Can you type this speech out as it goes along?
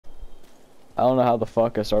I don't know how the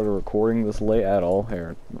fuck I started recording this late at all.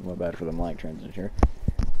 Here, my bad for the mic transition here.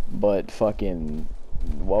 But fucking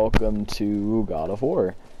welcome to God of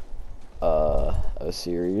War. A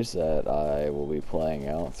series that I will be playing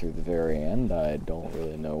out through the very end. I don't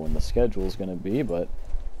really know when the schedule is going to be, but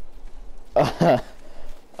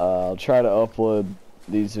I'll try to upload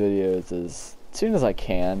these videos as soon as I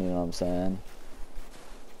can, you know what I'm saying?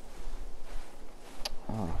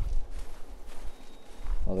 Oh.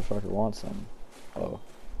 Motherfucker wants some. Oh.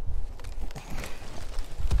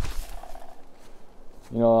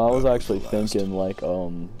 You know, I was actually thinking, like, here,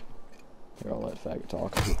 I'll let faggot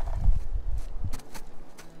talk.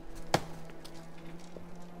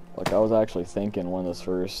 Like, I was actually thinking when this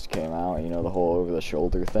first came out, you know, the whole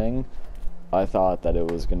over-the-shoulder thing, I thought that it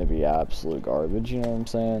was going to be absolute garbage, you know what I'm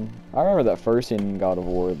saying? I remember that first scene in God of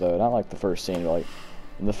War, though, not like the first scene, but like,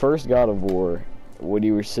 in the first God of War, when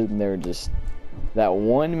you were sitting there just, that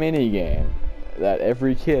one minigame that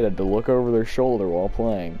every kid had to look over their shoulder while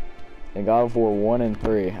playing, in God of War 1 and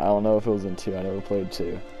 3, I don't know if it was in 2, I never played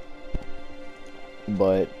 2.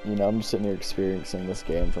 But, you know, I'm just sitting here experiencing this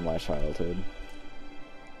game from my childhood.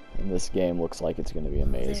 And this game looks like it's going to be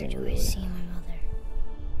amazing, there do really. I see my mother.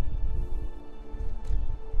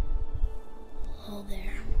 Oh,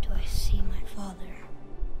 there do I see my father.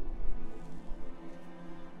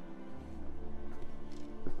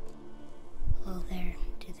 Oh, there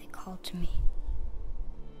do they call to me.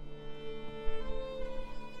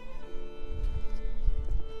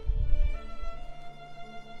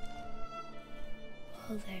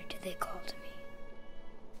 Oh, there do they call to me.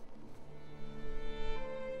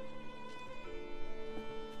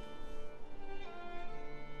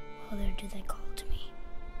 Oh, there do they call to me.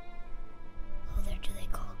 Oh, there do they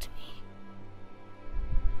call to me.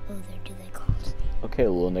 Oh, there do they call to me. Okay,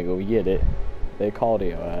 little nigga, we get it. They called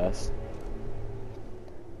your ass.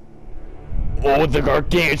 Oh, the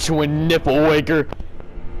gargantuan nipple waker!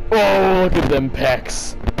 Oh, look at them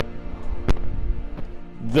pecs!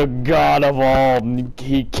 The god of all,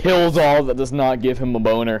 he kills all that does not give him a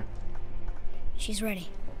boner. She's ready.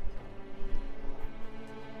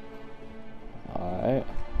 Alright.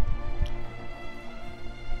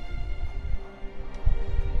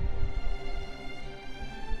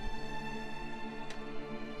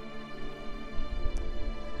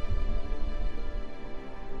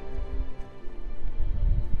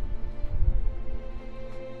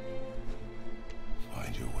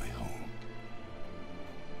 Find your way home.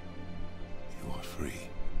 You are free.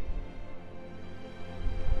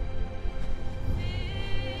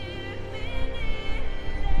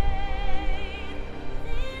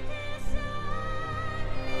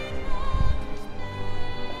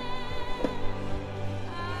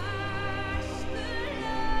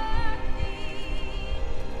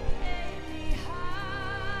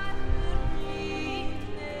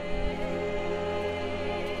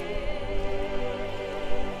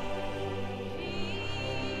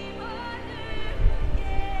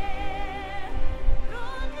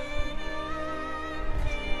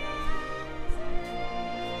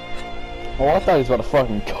 Oh, I thought he was about to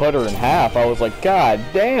fucking cut her in half. I was like, god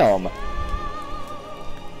damn!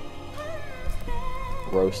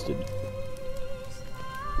 Roasted.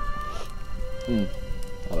 My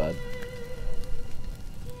bad.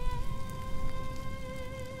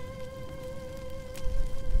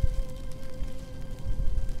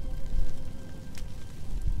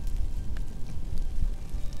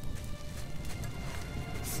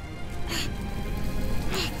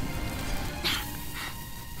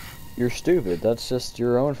 You're stupid. That's just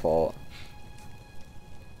your own fault.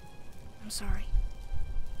 I'm sorry.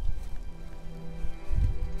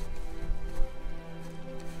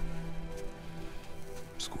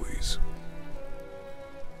 Squeeze.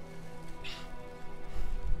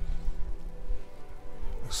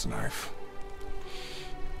 This knife.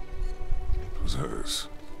 It was hers.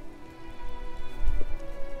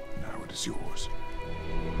 Now it is yours.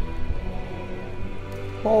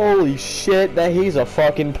 Holy shit, that he's a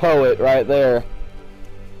fucking poet right there.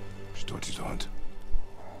 Studied.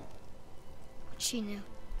 She knew.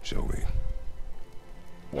 Show me.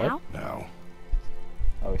 What? Now? Now.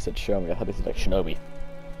 Oh, he said show me. I thought he said like shinobi.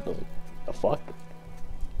 I was like, the fuck?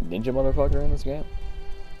 Ninja motherfucker in this game?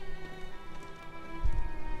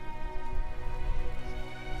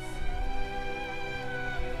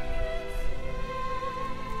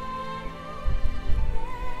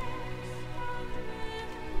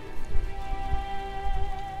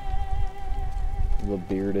 The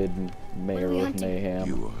bearded mayor of mayhem.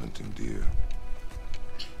 You are hunting deer.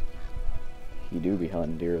 You do be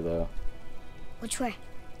hunting deer, though. Which way?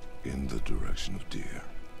 In the direction of deer.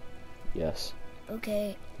 Yes.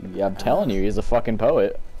 Okay. Yeah, I'm telling you, he's a fucking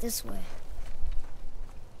poet. This way.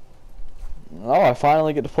 Oh, I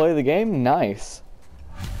finally get to play the game? Nice.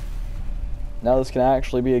 Now this can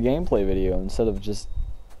actually be a gameplay video instead of just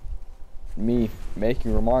me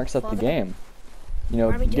making remarks at the Father? game. You know,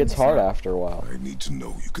 Why are we it doing gets this hard now? after a while. I need to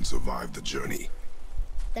know you can survive the journey.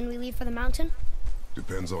 Then we leave for the mountain?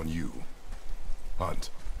 Depends on you. Hunt.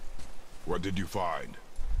 What did you find?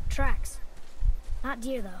 Tracks. Not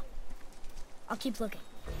deer, though. I'll keep looking.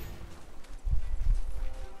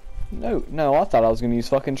 No, I thought I was gonna use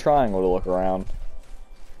fucking triangle to look around.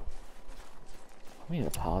 I need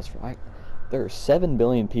to pause for. There are 7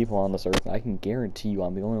 billion people on this earth, and I can guarantee you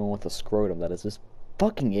I'm the only one with a scrotum that is this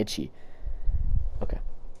fucking itchy. Okay.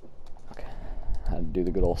 Had to do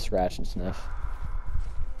the good old scratch and sniff.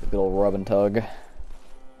 The good old rub and tug.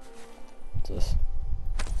 What's this?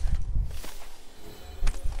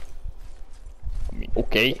 I mean,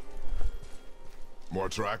 okay. More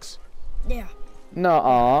tracks? Yeah.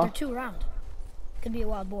 Nuh-uh. They're 2 round. Could be a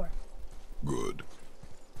wild boar. Good.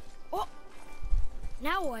 Oh!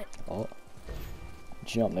 Now what? Oh.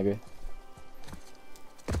 Jump, nigga.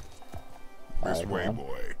 This Alright, way, come on.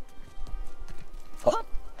 boy. Hop!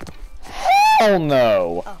 Hell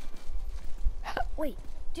no! Oh. Wait,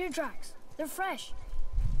 deer tracks. They're fresh.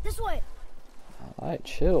 This way. Alright,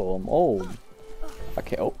 chill. I'm old.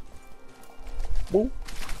 Okay, oh. Whoa.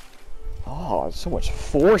 Oh, there's so much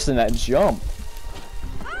force in that jump.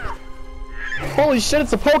 Holy shit,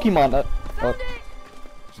 it's a Pokemon! Found it!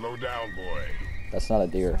 Slow down, boy. That's not a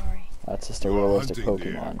deer. Sorry. That's just a You're realistic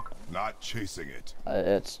hunting Pokemon. deer, not chasing it.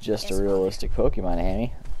 It's just Yes, a realistic Pokemon,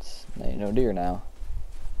 Annie. It's ain't no deer now.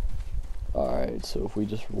 Alright, so if we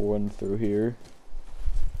just run through here.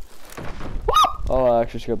 Oh, I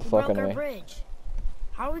actually scared the We fuck broke out of our me. bridge.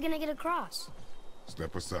 How are we gonna get across?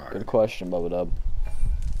 Step aside. Good question, Bubba Dub.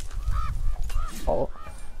 Oh.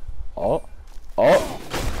 Oh. Oh!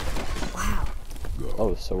 Wow. Go.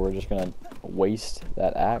 Oh, so we're just gonna waste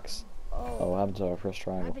that axe? Oh, Oh, what happened to our first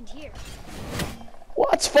what triangle? happened here? Well,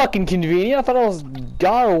 that's fucking convenient. I thought I was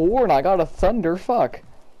God of War and I got a Thunder. Fuck.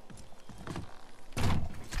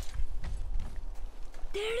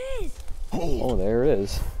 There it is! Oh, there it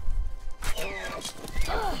is.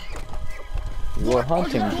 You're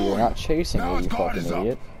hunting deer, not chasing Now it, his you guard fucking is up.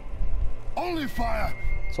 idiot. Only fire.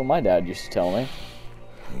 That's what my dad used to tell me.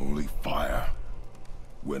 Only fire.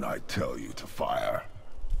 When I tell you to fire.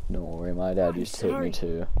 Don't worry, my dad used to hit me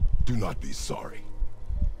too. Do not be sorry.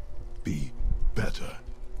 Be better.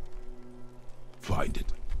 Find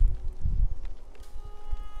it.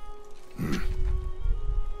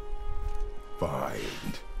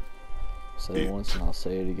 Find. Say it once and I'll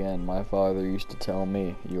say it again. My father used to tell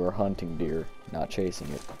me, you are hunting deer, not chasing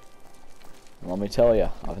it. And let me tell you,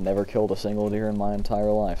 I've never killed a single deer in my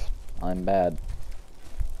entire life. I'm bad.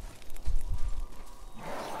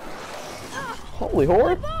 Holy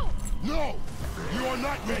whore! No! You are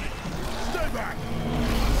not ready! Stay back!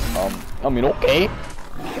 I mean, okay.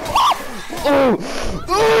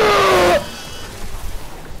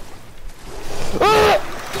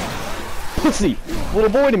 Pussy! Little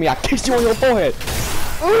boy to me, I kissed you on your forehead!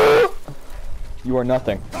 You are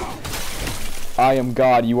nothing. I am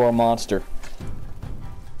God, you are a monster.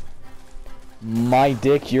 My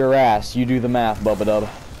dick, your ass. You do the math, Bubba Dub.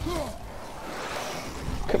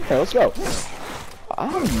 Come here, let's go.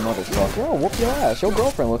 Ah, you motherfucker. I'll whoop your ass. Your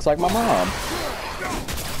girlfriend looks like my mom.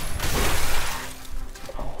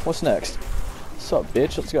 What's next? What's up,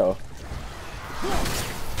 bitch? Let's go.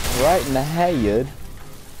 Right in the head.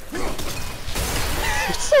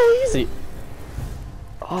 It's so easy.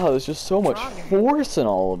 Oh, there's just so much force in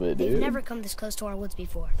all of it, They've dude. never come this close to our woods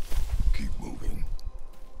before. Keep moving.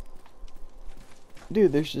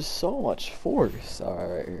 Dude, there's just so much force. Alright,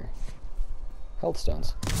 right here. Health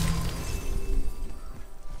stones.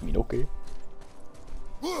 I mean, okay.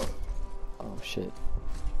 Oh, shit.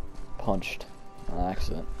 Punched. On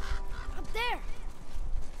accident. Up there!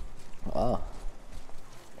 Ah.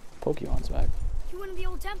 Pokemon's back. You went in the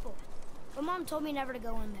old temple. But Mom told me never to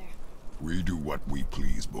go in there. We do what we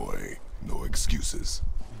please, boy. No excuses.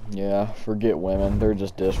 Yeah, forget women. They're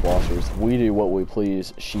just dishwashers. We do what we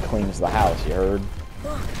please. She cleans the house, you heard?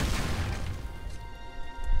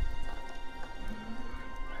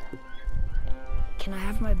 Can I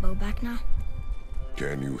have my bow back now?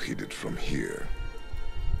 Can you hit it from here?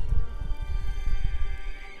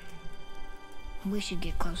 We should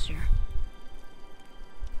get closer.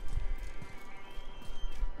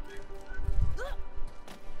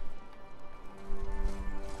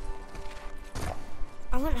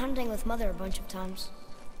 I went hunting with Mother a bunch of times.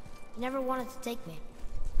 She never wanted to take me.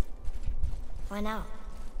 Why now?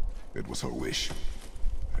 It was her wish.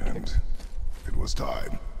 was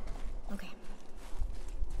time. Okay.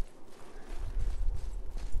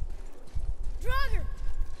 Draugr!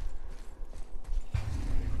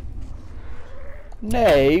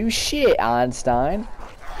 No shit, Einstein.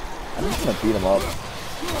 I'm just gonna beat him up.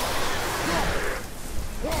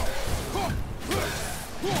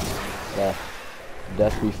 Yeah.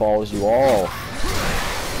 Death befalls you all.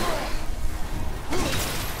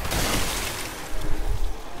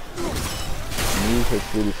 You take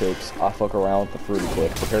fruity picks. I fuck around with the fruity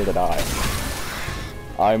pick. Prepare to die.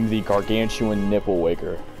 I'm the gargantuan nipple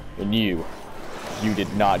waker. And you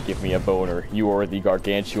did not give me a boner. You are the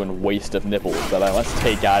gargantuan waste of nipples that I must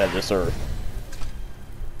take out of this earth.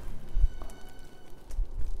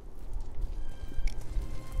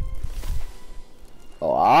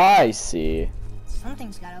 Oh, I see.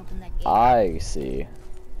 Something's gotta open that gate. I see.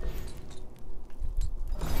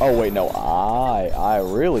 Oh wait, no, I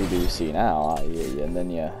really do see now. Yeah, and then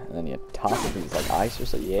you top of these like ice or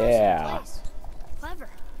something. Yeah. Clever.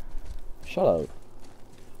 Shut up.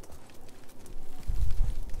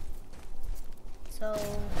 So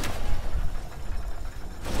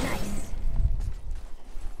nice.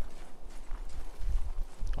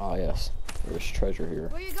 Oh yes, there's treasure here.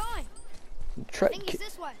 Where you going? I think he's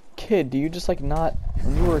this way. Kid, do you just like not?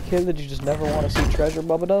 When you were a kid, did you just never want to see treasure,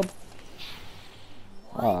 Bubba Dub?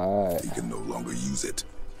 Alright. We can no longer use it.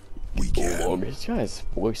 We can. Oh, this guy's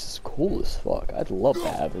voice is cool as fuck. I'd love to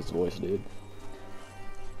have his voice, dude.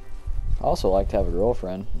 I also like to have a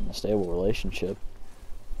girlfriend in a stable relationship.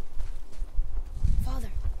 Father,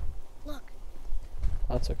 look.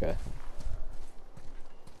 That's okay.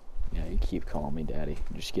 Yeah, you keep calling me daddy.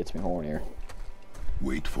 It just gets me hornier.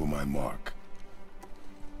 Wait for my mark.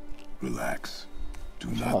 Relax. Do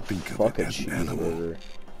Oh, not think of fuck it a as an animal. cheeseburger.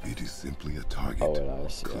 It is simply a target. Oh, wait, I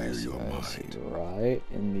see, Clear I see, your I see. mind. Right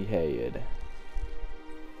in the head.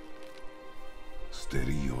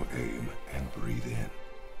 Steady your aim and breathe in.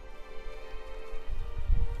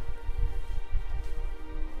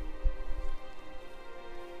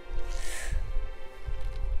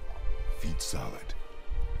 Feet solid.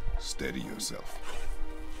 Steady yourself.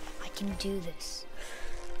 I can do this.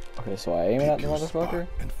 Okay, so I aim at Pick the your motherfucker. spot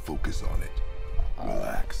and focus on it.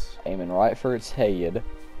 Relax. Aiming right for its head.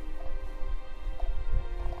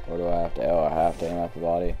 Or do I have to? Oh, I have to aim at the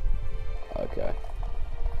body. Okay.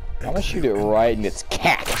 I'm gonna shoot it right in its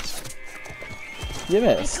cack. You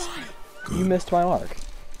missed. You missed my mark.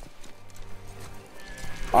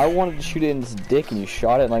 I wanted to shoot it in its dick and you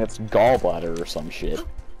shot it like it's gallbladder or some shit. I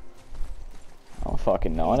don't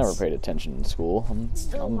fucking know. I never paid attention in school. I'm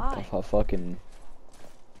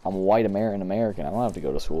white American. I don't have to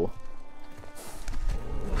go to school.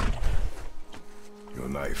 Your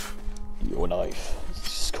knife. Your knife.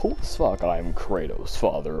 It's cool as fuck. I'm Kratos,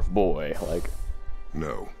 father of boy. Like,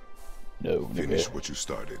 No. no. Finish nigga. what you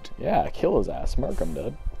started. Yeah, kill his ass. Murk him,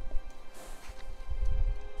 dude.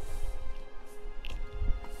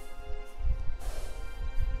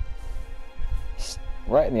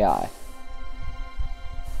 Right in the eye.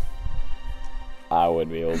 I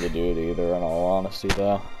wouldn't be able to do it either, in all honesty,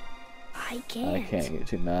 though. I can't. I can't get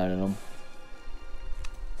too mad at him.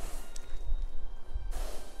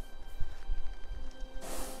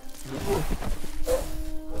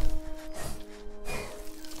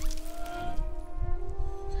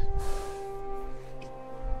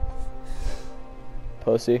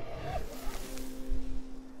 Pussy.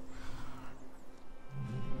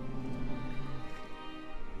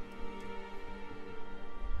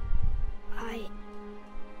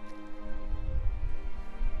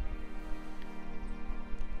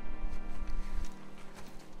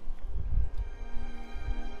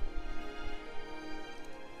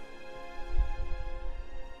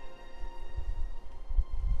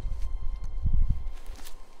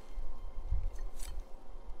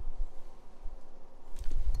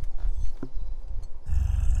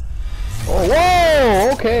 Oh,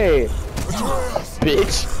 whoa! Okay.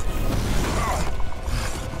 Bitch.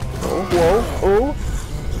 Oh, whoa, oh.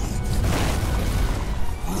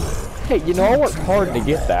 Hey, you know, I worked hard to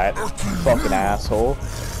get that, fucking asshole.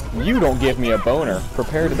 You don't give me a boner.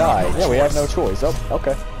 Prepare to die. Yeah, we have no choice. Oh,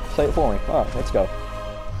 okay. Say it for me. Alright, let's go.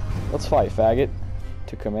 Let's fight, faggot.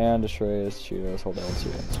 To command, destroy us, shoot us, hold down,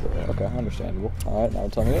 shoot us. Okay, understandable. Alright, now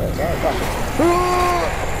tell me this. Alright, gotcha.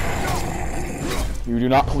 You do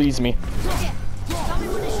not please me.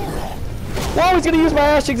 Well, he's gonna use my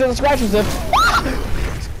ass cheeks as a scratching tip.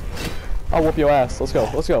 I'll whoop your ass. Let's go.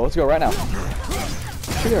 Let's go. Let's go right now.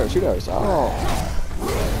 Shoot arrows. Shoot arrows. Oh.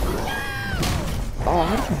 Oh,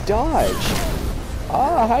 how do you dodge?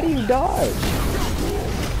 Ah, how do you dodge?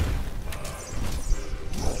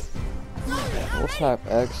 We'll tap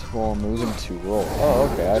X while moving to roll. Oh,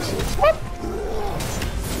 okay, I see.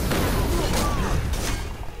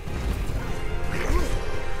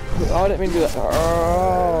 Oh, I didn't mean to do that.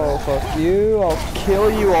 Oh, fuck you. I'll kill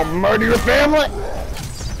you. I'll murder your family.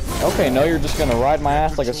 Okay, no, you're just gonna ride my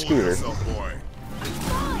ass like a scooter.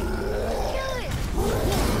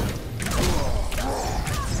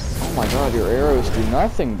 Oh my god, your arrows do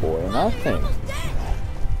nothing, boy. Nothing.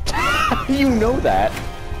 You know that.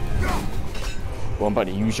 Well, I'm about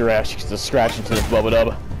to use your ass to scratch into this bubba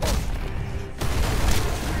dub.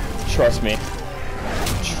 Trust me.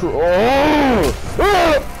 Oh!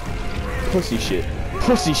 Pussy shit.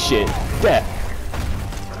 Pussy shit. Death.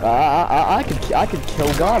 I could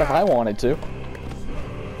kill God if I wanted to.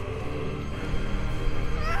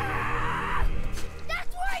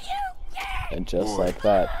 That's where you get. And just like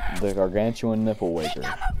that, the gargantuan nipple waker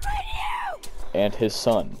and his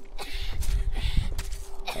son.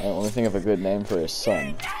 I don't think of a good name for his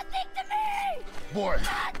son. Boy,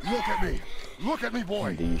 look at me. Look at me,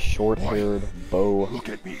 boy. The short-haired bow. Look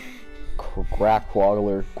at me.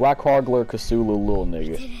 Quackquagler Cthulhu little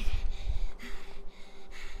nigga.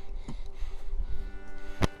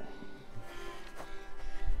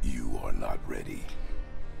 You are not ready.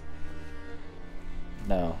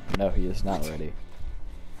 No, he is not ready.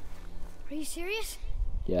 Are you serious?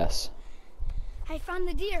 Yes. I found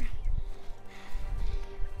the deer.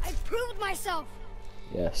 I proved myself.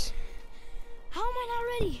 Yes. How am I not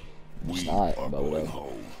ready? It's We not, are Bubba. going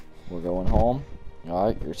home. We're going home.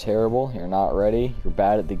 Alright, you're terrible. You're not ready. You're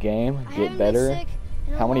bad at the game. I Get haven't been better. sick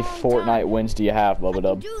in a How many long Fortnite time. wins do you have, I Bubba can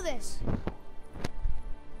Dub? do this.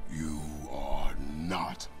 You are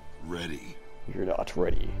not ready. You're not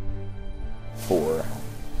ready. For...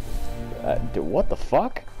 what the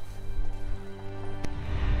fuck?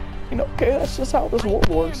 You know, okay, that's just how this world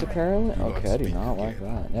works, apparently. Do not Okay, I do speak not like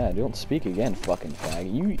again. that. Yeah, don't speak again, fucking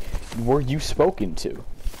fag. Were you spoken to?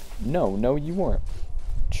 No, you weren't.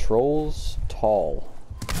 Trolls tall.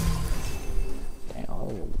 Damn,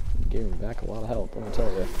 oh, gave me back a lot of help, let me tell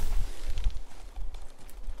you.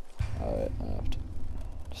 Alright, left.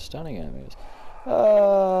 Stunning enemies.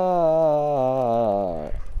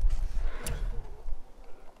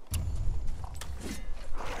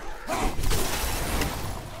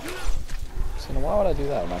 So why would I do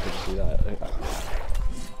that? I'm not gonna just do that.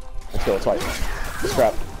 Let's go, let's fight.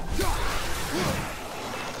 Scrap.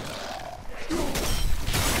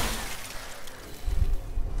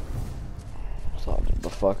 So the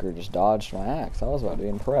fucker just dodged my axe. I was about to be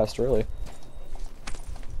impressed, really.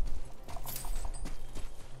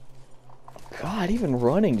 God, even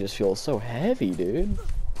running just feels so heavy, dude.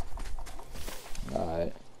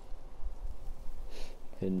 Alright.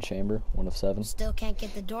 Hidden chamber, 1 of 7. Still can't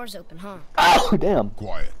get the doors open, huh? Oh, damn.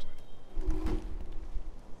 Quiet.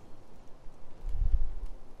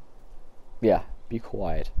 Yeah, be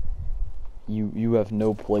quiet. You have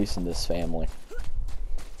no place in this family.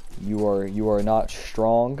 You are not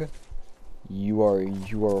strong. You are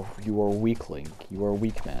weakling. You are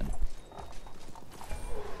weak man.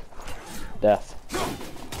 Death.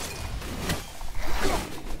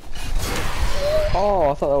 Oh,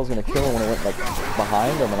 I thought that was gonna kill him when it went like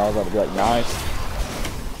behind him, and I was about to be like, nice.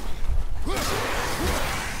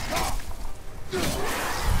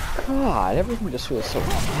 God, everything just feels so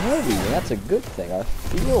heavy, and that's a good thing. I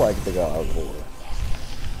feel like the God of War.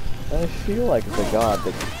 I feel like the God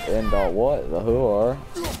that end all what? The who are.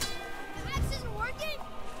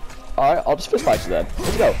 Alright, I'll just fist fight you then.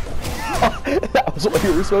 Let's go. That was what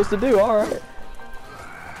you were supposed to do, alright.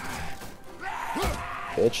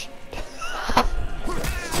 Bitch.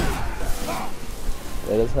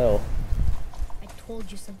 It is hell. I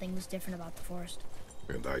told you something was different about the forest.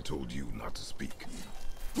 And I told you not to speak.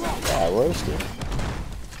 Yeah, roasted.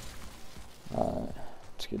 Alright,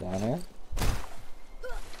 let's get down here.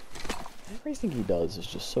 Everything he does is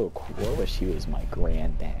just so cool. I wish he was my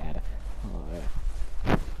granddad.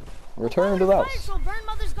 Alright. Return to the house. Fire burned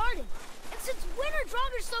Mother's garden. And since when are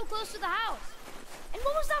Draugrs so close to the house? And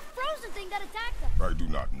what was that frozen thing that attacked them? I do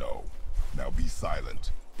not know. Now be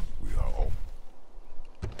silent. We are home.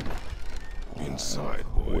 Inside,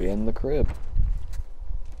 boy. We in the crib.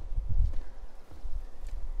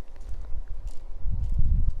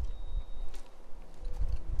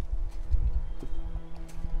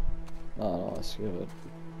 Oh, no, that's good.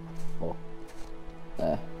 Well,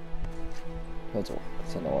 depends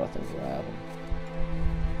on a lot of things that happen.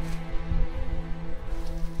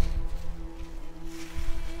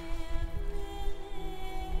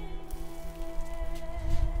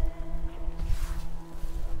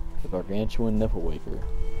 The gargantuan nipple waker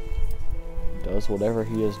does whatever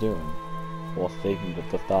he is doing. while thinking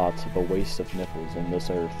of the thoughts of the waste of nipples in this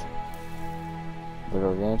earth. The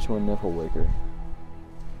gargantuan nipple waker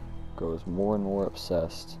grows more and more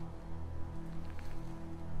obsessed.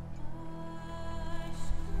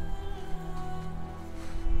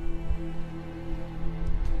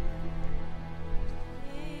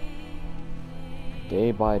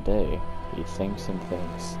 Day by day, he thinks and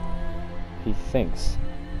thinks. He thinks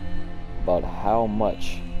about how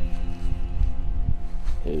much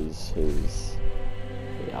his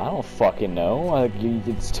I don't fucking know. Like,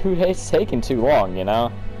 it's taking too long, you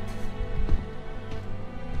know?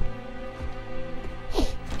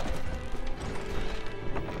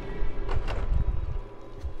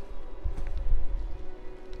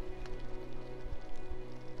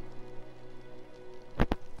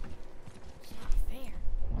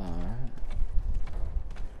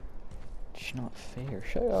 It's not fair.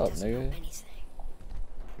 Shut up, nigga.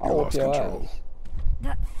 I'll whoop your ass.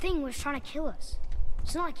 That thing was trying to kill us.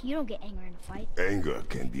 It's not like you don't get angry in a fight. Anger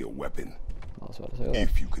can be a weapon. I was about to say that.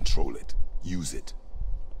 If you control it, use it.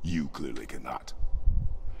 You clearly cannot.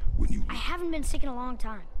 When you... I haven't been sick in a long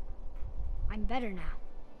time. I'm better now.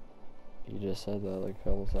 You just said that like a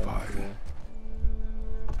couple seconds ago.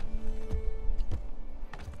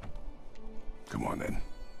 Come on then.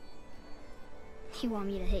 You want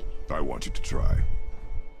me to hit you? I want you to try.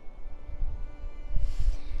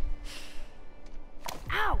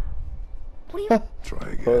 Ow! What are you... Try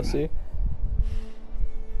again. Pussy.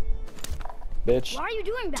 Bitch. Why are you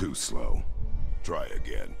doing that? Too slow. Try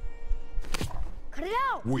again. Cut it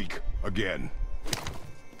out! Weak. Again.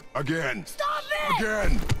 Again. Stop it!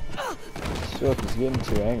 Again. Shook, he's getting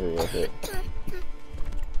too angry with it.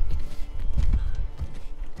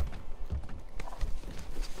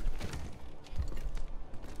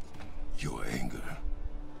 Your anger.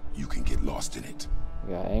 You can get lost in it.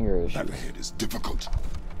 We got anger issues. That ahead is difficult.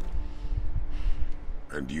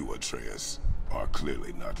 And you, Atreus, are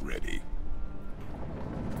clearly not ready.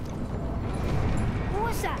 What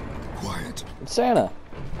was that? Quiet. It's Santa.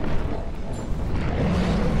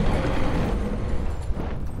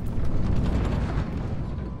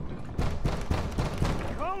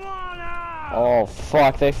 Come on out! Oh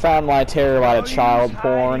fuck, they found my terabyte of child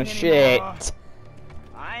porn. Shit.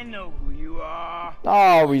 I know who you are.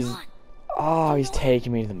 Oh, he's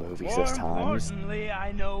taking me to the movies this time. More importantly,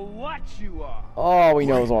 I know what you are. Oh, we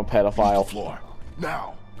know he's on Use pedophile. the floor.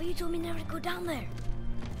 Now. But you told me never to go down there.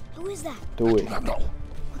 Who is that? Do I it. do not know.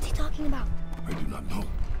 What's he talking about? I do not know.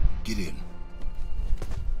 Get in.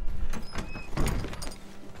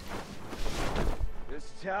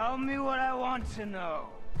 Just tell me what I want to know.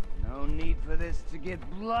 No need for this to get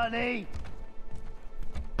bloody.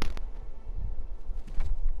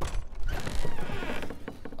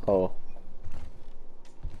 Oh.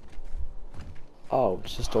 Oh,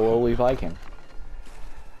 it's just a lowly Viking.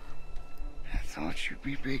 I thought you'd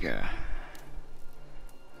be bigger.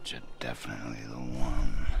 But you're definitely the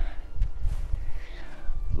one.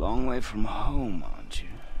 Long way from home, aren't you?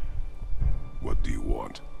 What do you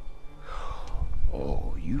want?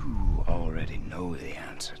 Oh, you already know the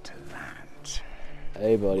answer to that.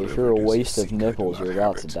 Hey, buddy, if Whatever you're a it is, waste I of think I do nipples, not you're have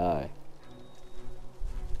about to it. die.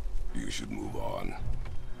 You should move on.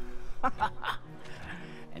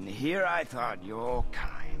 And here I thought your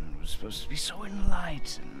kind was supposed to be so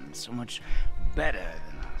enlightened, so much better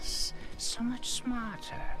than us, so much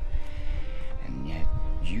smarter. And yet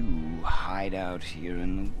you hide out here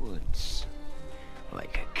in the woods,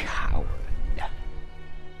 like a coward.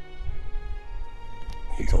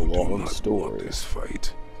 It's a You do long not story. want this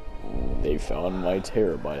fight. They found my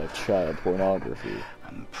terabyte of child pornography.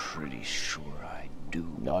 I'm pretty sure I do.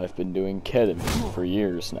 I've been doing ketamine for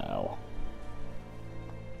years now.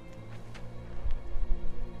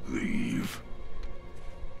 Leave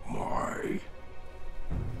my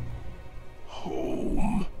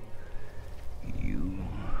home. You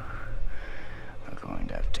are going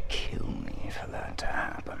to have to kill me for that to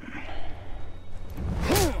happen.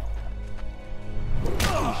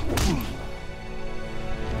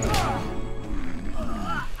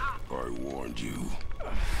 I warned you.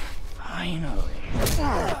 Finally.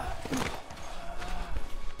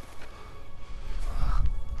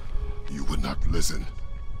 You would not listen.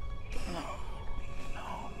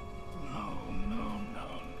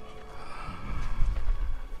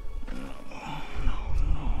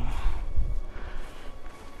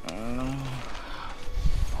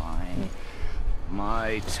 Fine.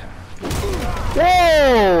 My turn.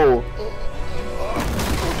 Whoa!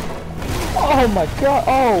 Oh my god,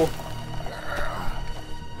 oh!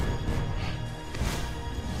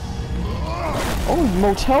 Oh,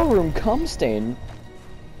 motel room cum stain.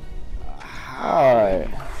 Alright.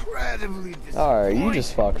 Ready. incredibly disappointed. Alright, you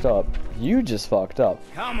just fucked up. You just fucked up.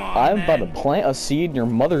 Come on, I'm about then. to plant a seed in your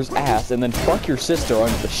mother's ass and then fuck your sister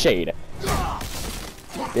under the shade.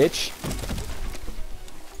 Bitch.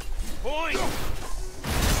 Point.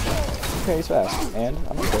 Okay, he's fast. And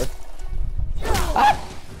I'm not there. Ah!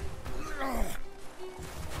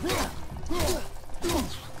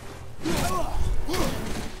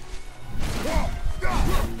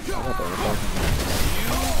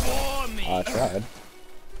 I tried.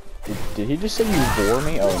 Did he just say you bore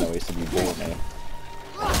me? Oh no, he said you bore me.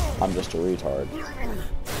 I'm just a retard.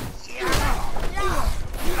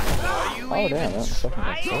 Oh damn, that was fucking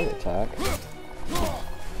a great attack.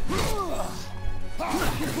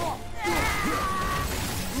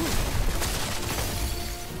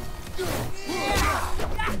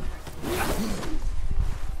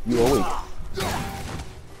 You are weak.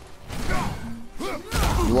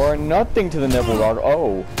 You are nothing to the nipple dog.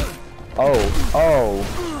 Oh. Oh. Oh.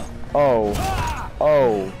 Oh.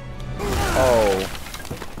 Oh. Oh.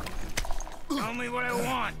 Tell me what I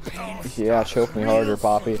want. Yeah, choke me harder,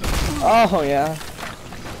 Poppy. Oh, yeah.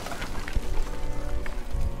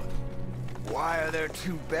 Why are there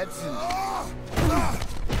two beds in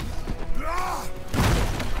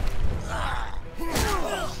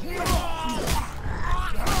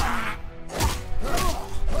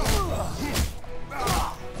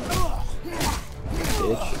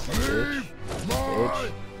Bitch, bitch,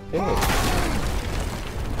 bitch.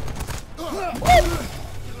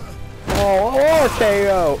 Oh,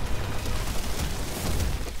 RKO!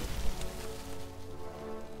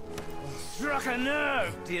 Struck a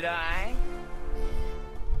nerve, did I?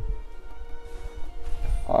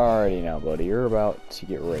 Alrighty now, buddy, you're about to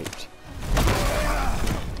get raped.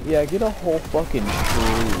 Yeah, get a whole fucking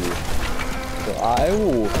tree. So I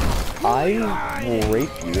will rape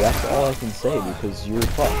you, that's all I can say, because you're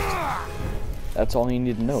fucked. That's all you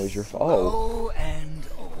need to know is you're fucked. Oh. Low and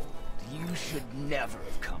old. You should never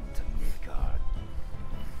have come to Midgard.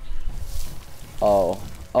 Oh.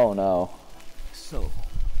 Oh no. So,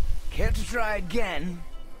 care to try again?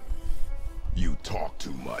 You talk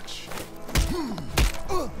too much.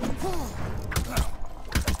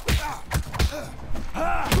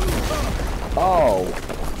 Oh.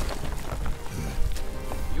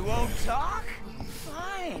 You won't talk?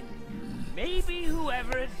 Fine. Maybe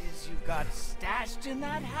whoever it is you've got stashed in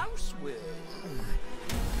that house will.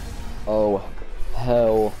 Oh.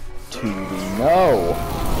 Hell to the no.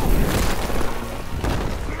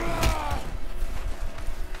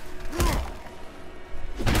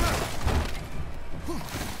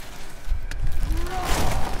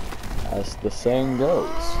 As the saying goes.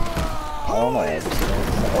 I don't know.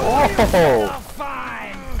 Oh!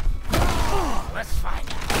 Fine. Let's find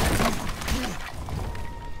out.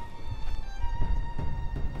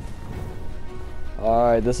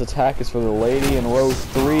 Alright, this attack is for the lady in row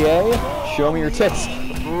 3A. Show me your tits.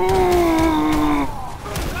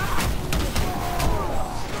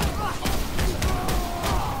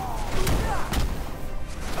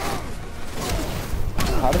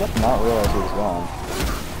 How did I not realize he was gone?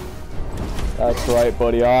 That's right,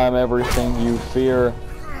 buddy. I'm everything you fear.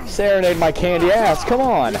 Serenade my candy ass. Come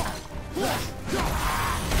on.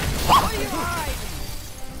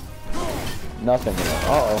 Nothing.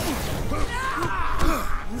 Uh-oh.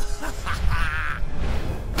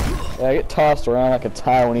 Yeah, get tossed around like a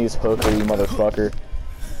Taiwanese hooker, you motherfucker.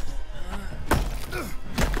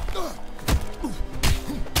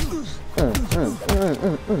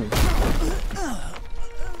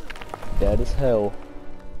 Dead as hell.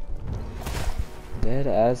 Dead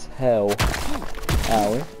as hell.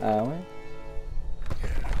 Owie, owie.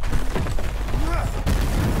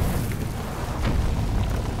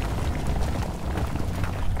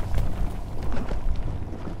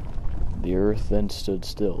 The earth then stood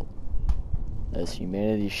still, as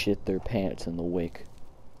humanity shit their pants in the wake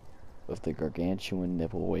of the gargantuan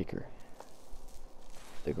nipple waker.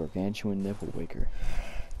 The gargantuan nipple waker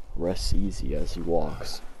rests easy as he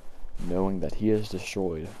walks, knowing that he has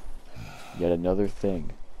destroyed yet another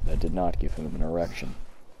thing that did not give him an erection.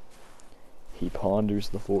 He ponders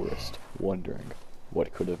the forest, wondering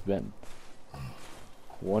what could have been.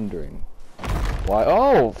 Wondering why—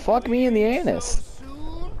 oh, fuck me in the anus!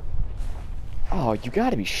 Oh, you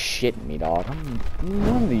gotta be shitting me, dog.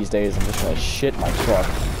 One of these days I'm just gonna shit my truck.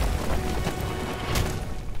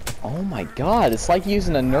 Oh my god, it's like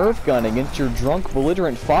using a Nerf gun against your drunk,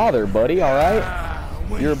 belligerent father, buddy, alright?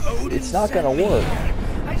 It's not gonna work.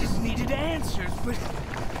 I just needed answers, but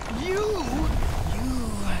you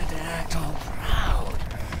had to act all proud.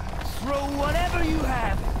 Throw whatever you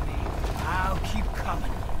have at me. I'll keep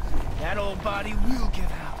coming. That old body will give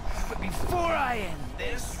out. But before I end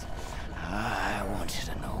this, I want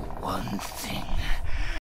you to know one thing.